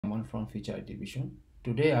everyone from Feature Division.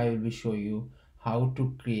 Today I will be show you how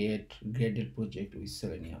to create Gradle project with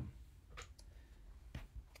Selenium.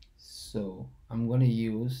 So I'm going to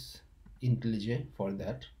use IntelliJ for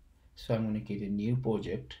that. So I'm going to create a new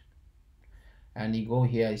project, and you go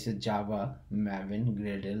here, it's a Java, Maven,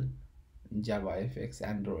 Gradle, Java FX,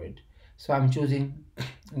 Android. So I'm choosing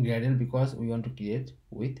Gradle because we want to create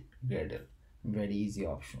with Gradle. Very easy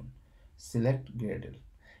option. Select Gradle.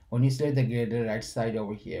 When you select the Gradle, right side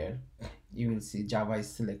over here, you will see Java is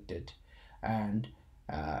selected, and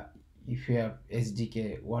if you have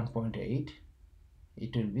SDK 1.8,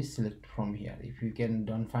 it will be selected from here. If you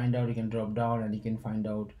don't find out, you can drop down and you can find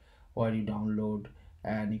out where you download,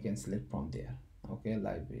 and you can select from there. Okay,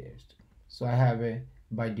 libraries. So I have a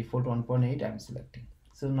by default 1.8 I'm selecting.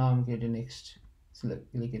 So now I'm creating next,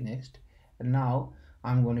 click next, and now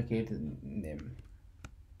I'm going to create a name.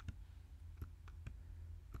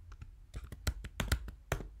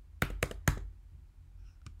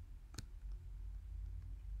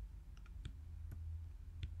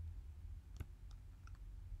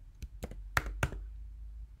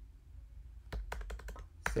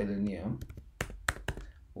 Selenium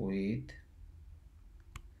with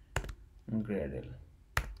Gradle.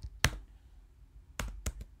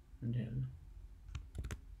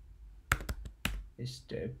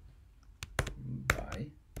 Step by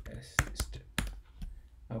step.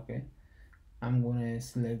 Okay, I'm gonna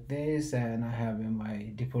select this, and I have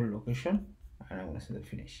my default location, and I'm gonna select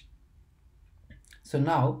finish. So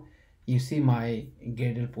now you see my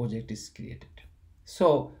Gradle project is created.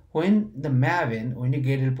 So when the Maven, when your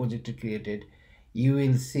Gradle project is created, you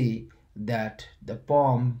will see that the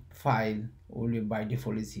POM file will be by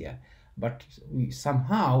default is here, but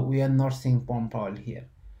somehow we are not seeing POM file here.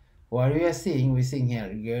 What we are seeing, we're seeing here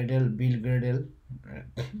Gradle, build Gradle,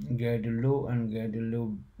 Gradle loop, and Gradle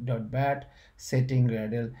loop.bat, setting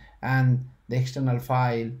Gradle, and the external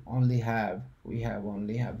file only have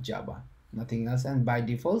Java, nothing else. And by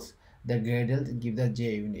default the Gradle give the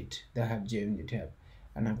JUnit, they have JUnit here,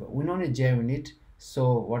 and we don't need JUnit.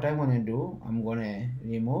 So what I'm going to do, I'm going to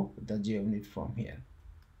remove the JUnit from here.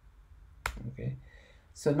 Okay,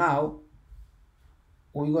 so now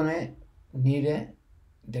we're going to need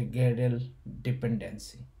the Gradle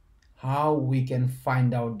dependency. How we can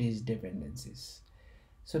find out these dependencies?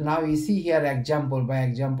 So now you see here example by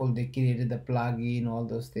example, they created the plugin, all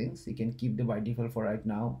those things. You can keep the by default for right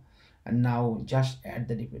now, and now just add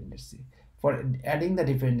the dependency. For adding the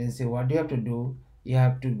dependency, what do you have to do? You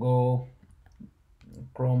have to go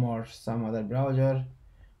Chrome or some other browser.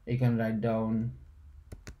 You can write down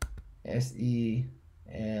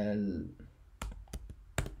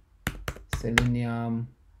Selenium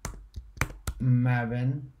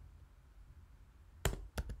Maven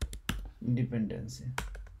dependency.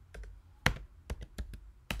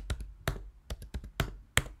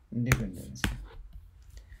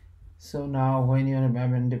 So now when you are in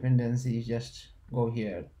Maven dependency, you just go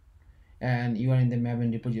here, and you are in the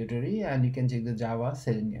Maven repository, and you can check the Java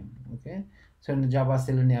Selenium. Okay, so in the Java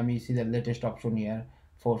Selenium, you see the latest option here,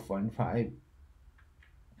 4.5.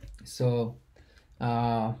 So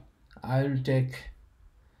I will take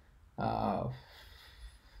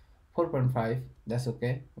 4.5. That's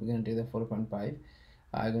okay, we're gonna take the 4.5.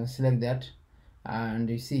 I'm gonna select that, and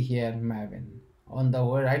you see here Maven. On the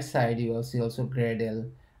right side you will see also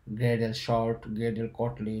Gradle, Gradle short, Gradle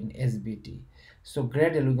Kotlin, SBT. So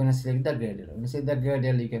Gradle, we're gonna select the Gradle. When you select the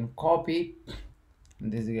Gradle, you can copy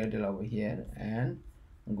this Gradle over here and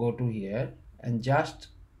go to here and just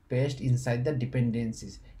paste inside the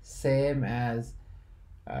dependencies, same as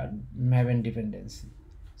Maven dependency.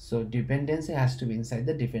 So dependency has to be inside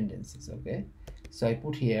the dependencies. Okay, so I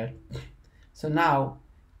put here. So now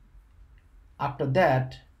after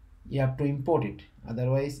that you have to import it,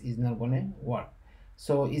 otherwise it's not gonna work.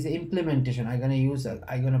 So is implementation, I'm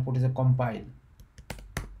gonna put as a compile.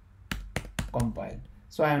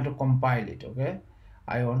 So I want to compile it. Okay,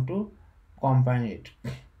 I want to compile it.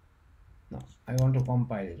 No, I want to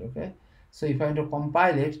compile it. Okay, so if I want to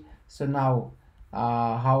compile it, so now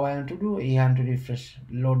how I want to do, you have to refresh,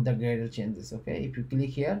 load the Gradle changes. Okay, if you click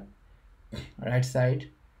here, right side,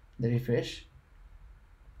 the refresh,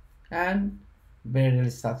 and Gradle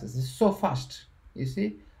is success. It's so fast. You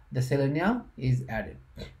see the Selenium is added.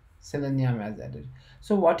 Selenium is added.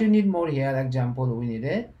 So what you need more here, example, we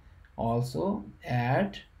need also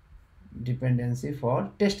add dependency for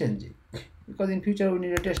testng, because in future we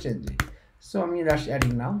need a testng. So I'm just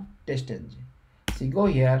adding now testng. So you go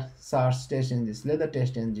here, search testng, select the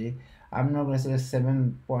testng. I'm not going to select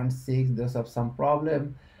 7.6, those have some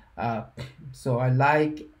problem. So I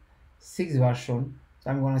like 6 version, so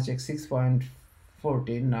I'm going to check 6.5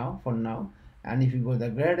 14 now for now. And if you go to the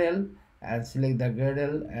Gradle and select the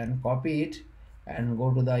Gradle and copy it and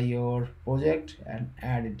go to the your project and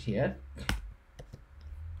add it here,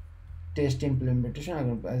 test implementation,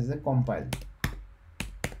 I'm going to as a compile,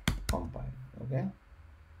 okay,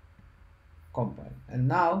 compile, and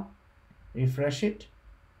now refresh it.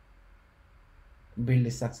 Build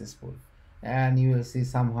is successful, and you will see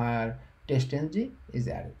somewhere test.ng is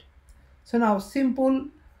added. So now simple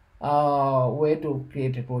way to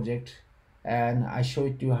create a project, and I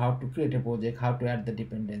showed you how to create a project, how to add the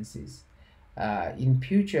dependencies. In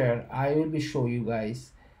future I will be show you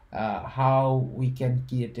guys how we can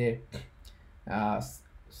create a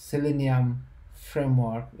Selenium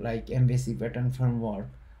framework like MVC pattern framework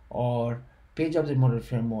or page object model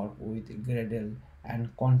framework with Gradle and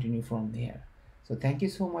continue from there. So thank you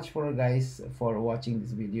so much for guys for watching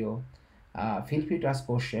this video. Feel free to ask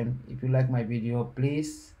question. If you like my video,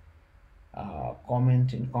 please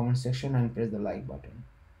comment in comment section and press the like button.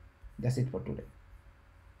 That's it for today.